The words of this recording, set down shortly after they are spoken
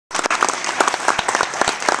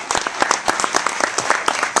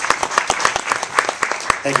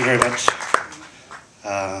Thank you very much.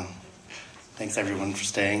 Thanks everyone for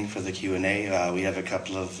staying for the Q&A. We have a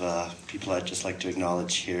couple of people I'd just like to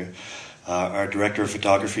acknowledge here. Our Director of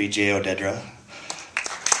Photography, J.O. Dedra.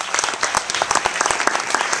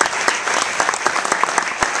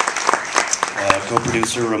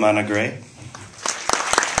 Co-producer, Romana Gray.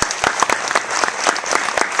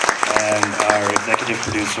 And our executive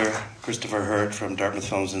producer, Christopher Hurd from Dartmouth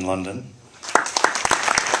Films in London.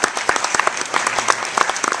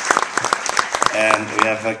 And we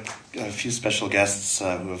have a few special guests who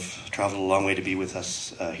have traveled a long way to be with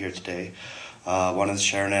us here today. One is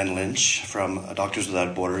Sharon Ann Lynch from Doctors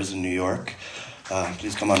Without Borders in New York.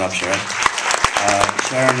 Please come on up, Sharon.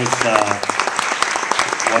 Sharon is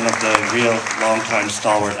one of the real long-time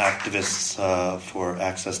stalwart activists for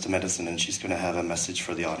access to medicine, and she's going to have a message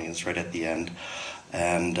for the audience right at the end.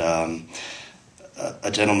 And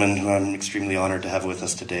a gentleman who I'm extremely honored to have with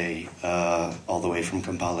us today, all the way from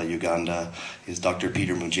Kampala, Uganda, is Dr.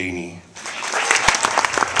 Peter Mujeni.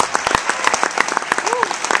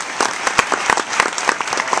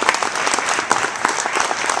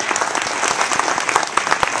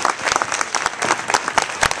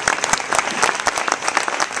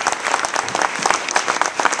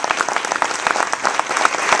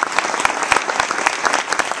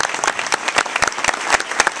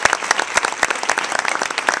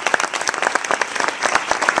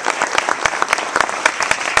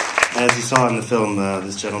 As you saw in the film,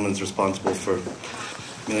 this gentleman's responsible for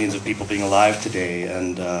millions of people being alive today,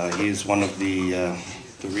 and he's one of the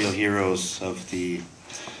real heroes of the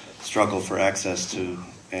struggle for access to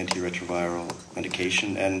antiretroviral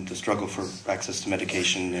medication and the struggle for access to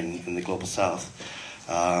medication in the global south.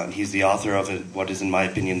 He's the author of what is, in my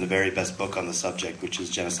opinion, the very best book on the subject, which is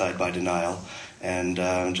Genocide by Denial. And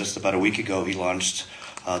just about a week ago, he launched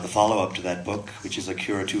the follow-up to that book, which is A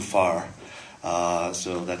Cure Too Far.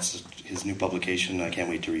 So that's his new publication. I can't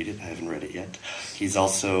wait to read it. I haven't read it yet. He's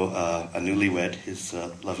also a newlywed. His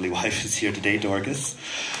lovely wife is here today, Dorcas.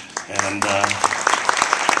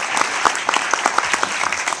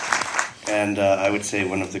 And I would say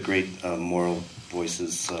one of the great moral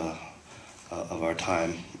voices of our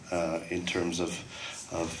time in terms of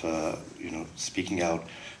speaking out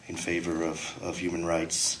in favor of human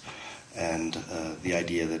rights and the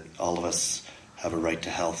idea that all of us have a right to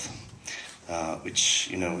health. Which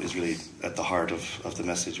is really at the heart of the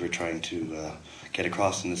message we're trying to get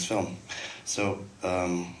across in this film. So,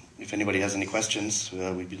 if anybody has any questions,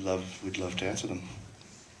 we'd love to answer them.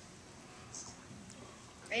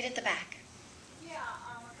 Right at the back. Yeah,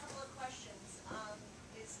 a couple of questions.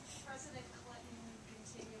 Is President Clinton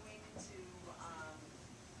continuing to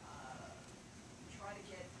try to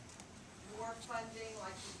get more funding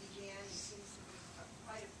like he began? He seems to be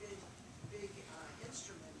quite a big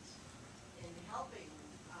instrument in helping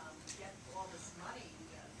get all this money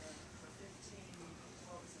for $15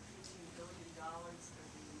 billion for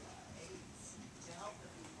the AIDS to help the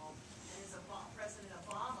people. And is President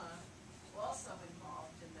Obama also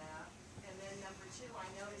involved in that? And then number two, I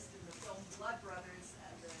noticed in the film Blood Brothers,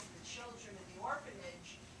 the children in the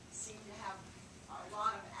orphanage seem to have a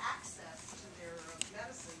lot of access to their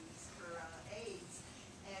medicines for AIDS.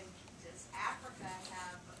 And does Africa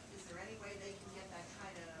have, is there any way they can get that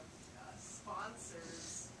kind of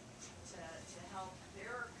sponsors to help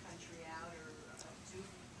their country out, or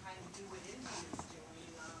do what India is doing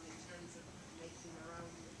in terms of making their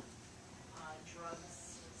own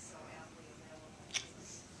drugs so amply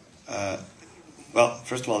available? Well,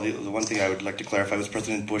 first of all, the one thing I would like to clarify was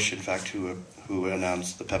President Bush, in fact, who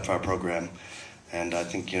announced the PEPFAR program. And I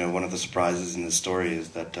think, one of the surprises in this story is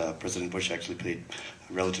that President Bush actually played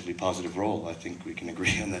a relatively positive role. I think we can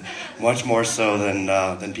agree on that, much more so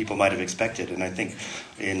than people might have expected. And I think,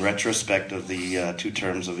 in retrospect of the 2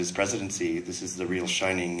 terms of his presidency, this is the real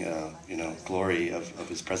shining, glory of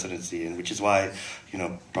his presidency, and which is why,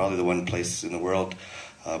 probably the one place in the world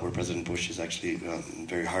where President Bush is actually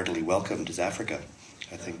very heartily welcomed is Africa.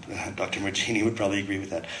 I think Dr. Mujeni would probably agree with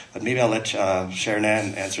that. But maybe I'll let Sharon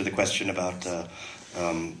Ann answer the question about the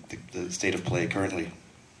state of play currently.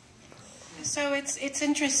 So it's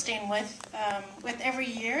interesting with every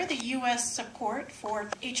year the U.S. support for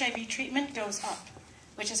HIV treatment goes up,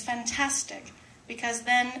 which is fantastic, because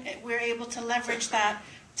then we're able to leverage that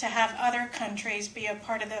to have other countries be a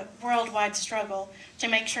part of the worldwide struggle to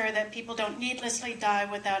make sure that people don't needlessly die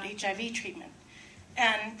without HIV treatment.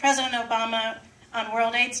 And President Obama, on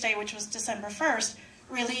World AIDS Day, which was December 1st,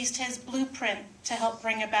 released his blueprint to help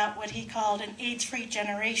bring about what he called an AIDS-free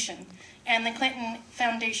generation. And the Clinton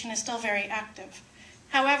Foundation is still very active.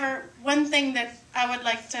 However, one thing that I would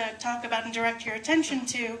like to talk about and direct your attention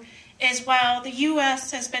to is while the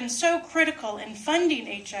U.S. has been so critical in funding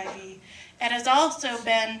HIV, it has also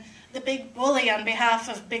been the big bully on behalf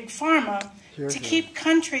of Big Pharma to keep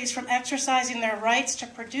countries from exercising their rights to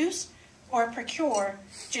produce or procure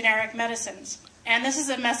generic medicines. And this is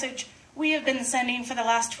a message we have been sending for the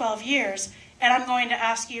last 12 years, and I'm going to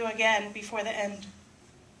ask you again before the end.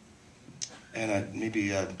 And maybe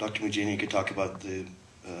Dr. Mujini could talk about the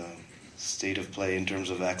state of play in terms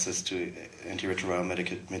of access to antiretroviral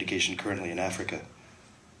medication currently in Africa.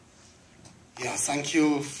 Yeah, thank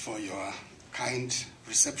you for your kind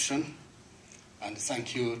reception, and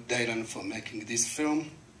thank you, Dylan, for making this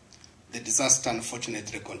film. The disaster,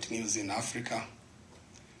 unfortunately, continues in Africa,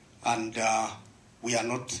 and we are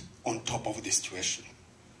not on top of the situation.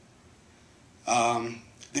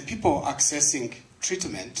 The people accessing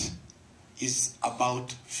treatment is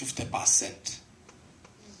about 50%.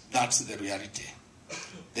 That's the reality.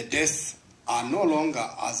 The deaths are no longer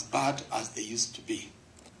as bad as they used to be.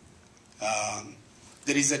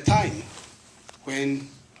 There is a time when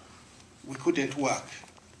we couldn't work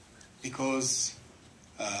because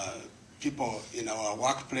people in our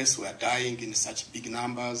workplace were dying in such big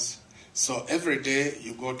numbers. So every day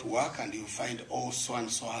you go to work and you find, oh,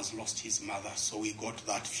 so-and-so has lost his mother, so we go to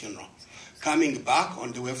that funeral. Coming back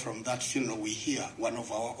on the way from that funeral, we hear one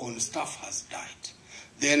of our own staff has died.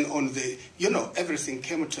 Then on the, everything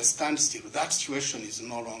came to a standstill. That situation is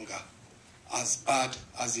no longer as bad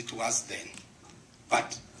as it was then.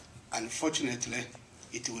 But unfortunately,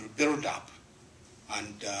 it will build up.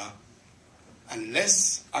 And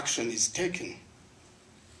unless action is taken,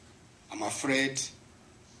 I'm afraid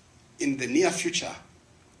in the near future,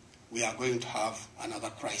 we are going to have another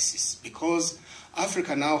crisis, because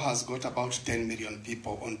Africa now has got about 10 million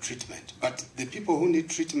people on treatment, but the people who need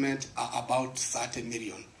treatment are about 30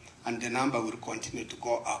 million, and the number will continue to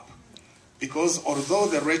go up. Because although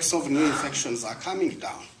the rates of new infections are coming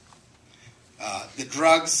down, the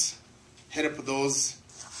drugs help those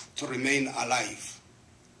to remain alive.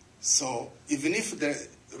 So even if the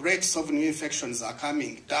rates of new infections are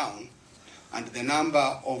coming down and the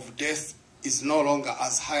number of deaths is no longer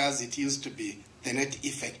as high as it used to be, the net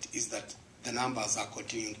effect is that the numbers are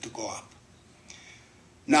continuing to go up.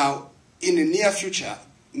 Now, in the near future,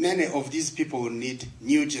 many of these people will need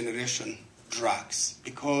new generation drugs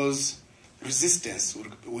because resistance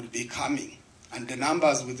will be coming, and the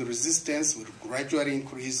numbers with resistance will gradually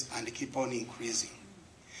increase and keep on increasing.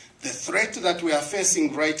 The threat that we are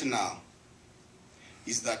facing right now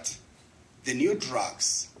is that the new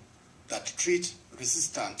drugs that treat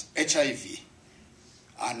resistant HIV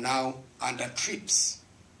are now under TRIPS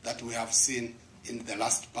that we have seen in the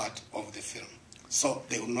last part of the film. So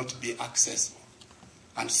they will not be accessible.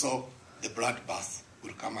 And so the bloodbath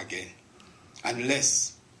will come again,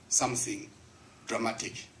 unless something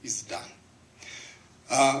dramatic is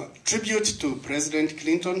done. Tribute to President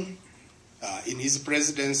Clinton. In his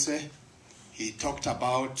presidency, he talked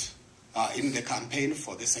about, in the campaign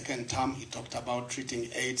for the second term, he talked about treating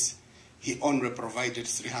AIDS. He only provided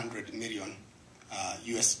 $300 million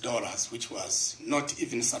US dollars, which was not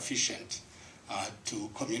even sufficient to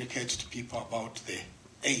communicate to people about the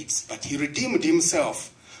AIDS. But he redeemed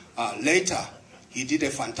himself. Later, he did a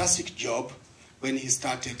fantastic job when he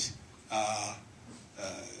started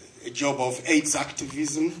a job of AIDS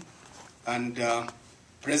activism, and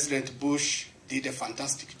President Bush did a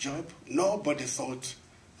fantastic job. Nobody thought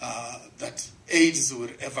that AIDS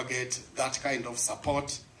would ever get that kind of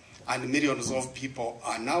support, and millions of people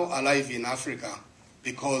are now alive in Africa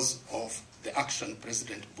because of the action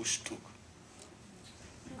President Bush took.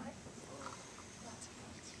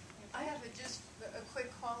 I have just a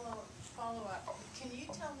quick follow-up. Can you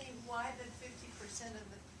tell me why the 50% of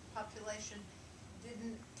the population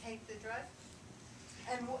didn't take the drug?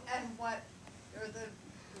 And what are the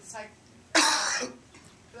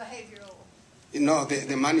behavioral?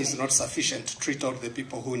 The money is not sufficient to treat all the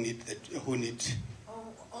people who need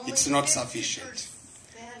it's not sufficient.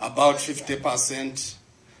 About 50%.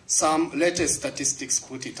 Some latest statistics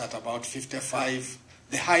put it at about 55.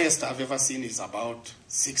 The highest I've ever seen is about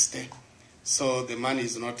 60. So the money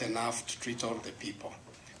is not enough to treat all the people.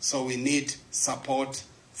 So we need support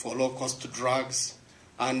for low-cost drugs,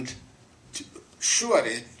 and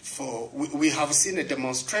surely we have seen a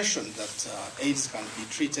demonstration that AIDS can be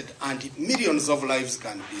treated and millions of lives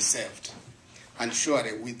can be saved. And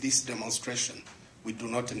surely with this demonstration, we do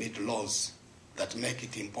not need laws that make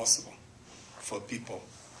it impossible for people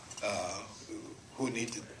who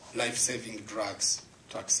need life-saving drugs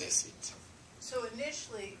to access it. So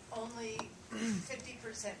initially, only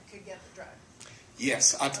 50% could get the drug?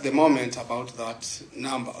 Yes, at the moment about that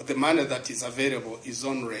number, the money that is available is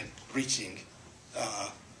only reaching,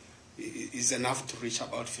 is enough to reach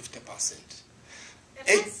about 50%.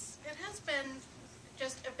 It has been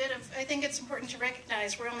just a bit of, I think it's important to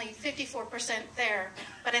recognize we're only 54% there,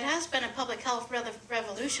 but it has been a public health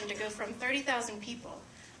revolution to go from 30,000 people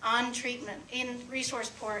on treatment in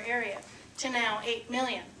resource-poor area to now 8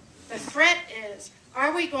 million. The threat is,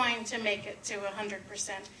 are we going to make it to 100%?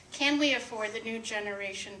 Can we afford the new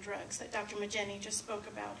generation drugs that Dr. Majeni just spoke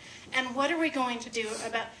about? And what are we going to do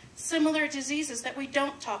about similar diseases that we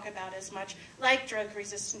don't talk about as much, like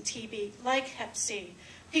drug-resistant TB, like Hep C,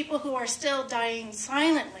 people who are still dying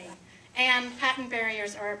silently, and patent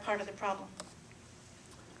barriers are a part of the problem?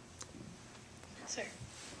 Sir.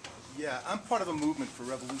 Yeah, I'm part of a movement for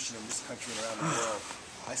revolution in this country and around the world.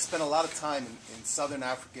 I spent a lot of time in Southern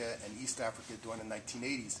Africa and East Africa during the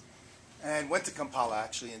 1980s, and went to Kampala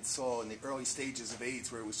actually and saw in the early stages of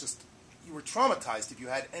AIDS where it was just, you were traumatized if you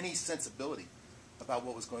had any sensibility about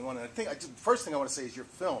what was going on. And I think the first thing I want to say is your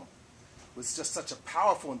film was just such a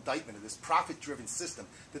powerful indictment of this profit-driven system,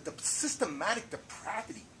 that the systematic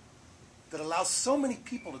depravity that allows so many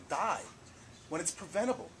people to die when it's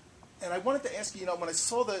preventable. And I wanted to ask you, when I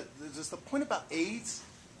saw there's the point about AIDS,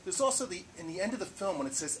 there's also in the end of the film when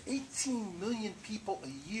it says 18 million people a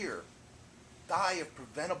year die of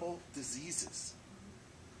preventable diseases.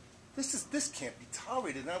 This can't be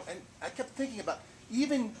tolerated. And I kept thinking about,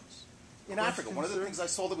 even in Africa, one of the things I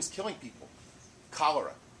saw that was killing people,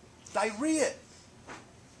 cholera, diarrhea,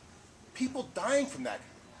 people dying from that.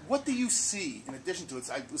 What do you see in addition to it?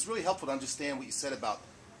 It was really helpful to understand what you said about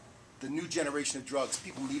the new generation of drugs,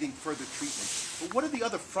 people needing further treatment. But what are the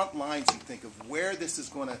other front lines you think of where this is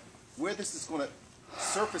going to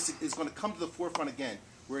surface, is going to come to the forefront again,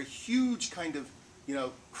 where a huge kind of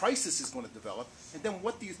crisis is going to develop? And then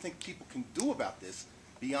what do you think people can do about this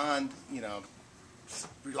beyond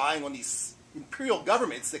relying on these imperial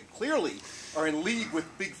governments that clearly are in league with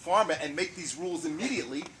big pharma and make these rules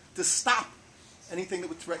immediately to stop anything that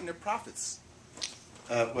would threaten their profits?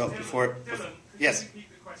 Well, before yes.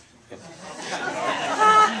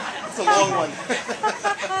 It's a long one.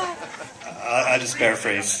 I'll just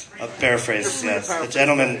paraphrase. Yes, the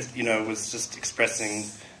gentleman, was just expressing,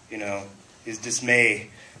 his dismay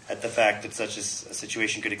at the fact that such a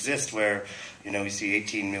situation could exist, where, we see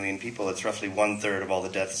 18 million people. It's roughly 1/3 of all the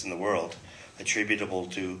deaths in the world attributable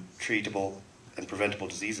to treatable and preventable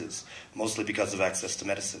diseases, mostly because of access to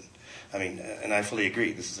medicine. I mean, and I fully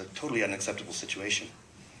agree. This is a totally unacceptable situation.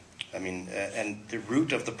 I mean, and the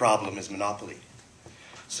root of the problem is monopoly.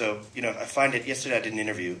 So, I find it, yesterday I did an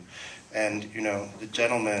interview, and, the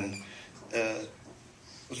gentleman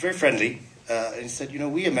was very friendly, and he said,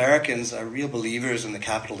 we Americans are real believers in the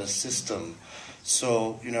capitalist system.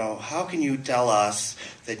 So, how can you tell us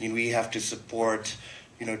that we have to support,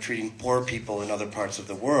 treating poor people in other parts of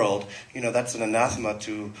the world? That's an anathema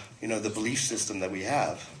to, the belief system that we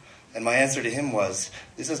have. And my answer to him was,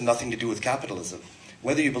 this has nothing to do with capitalism.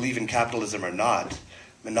 Whether you believe in capitalism or not,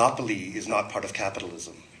 monopoly is not part of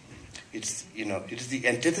capitalism. It's, it is the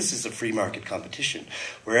antithesis of free market competition.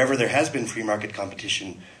 Wherever there has been free market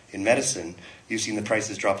competition in medicine, you've seen the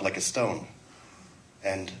prices drop like a stone,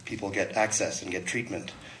 and people get access and get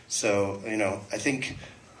treatment. So, I think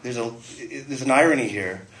there's an irony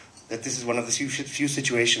here that this is one of the few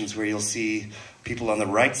situations where you'll see people on the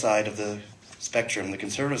right side of the spectrum, the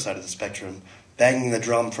conservative side of the spectrum, banging the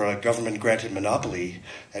drum for a government-granted monopoly,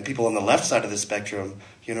 and people on the left side of the spectrum,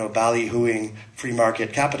 ballyhooing free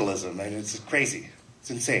market capitalism. I mean, it's crazy. It's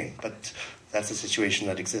insane. But that's the situation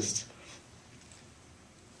that exists.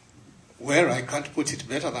 Well, I can't put it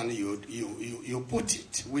better than you put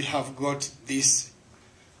it. We have got this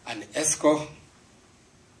unethical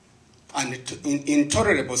and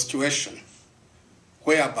intolerable situation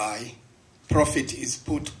whereby profit is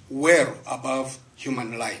put well above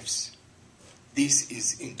human lives. This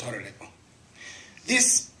is intolerable.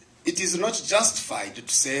 It is not justified to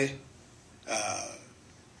say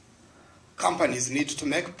companies need to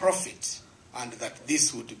make profit and that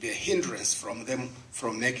this would be a hindrance from them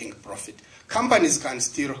from making profit. Companies can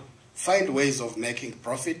still find ways of making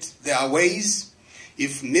profit. There are ways.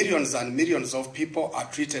 If millions and millions of people are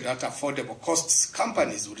treated at affordable costs,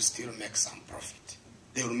 companies will still make some profit.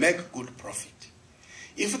 They will make good profit.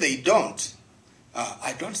 If they don't,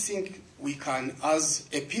 I don't think we can, as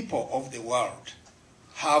a people of the world,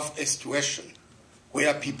 have a situation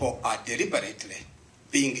where people are deliberately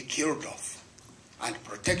being killed off and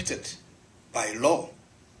protected by law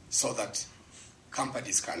so that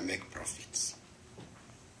companies can make profits.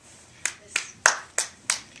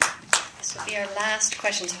 This will be our last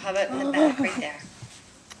question, so how about in the back right there?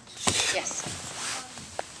 Thanks.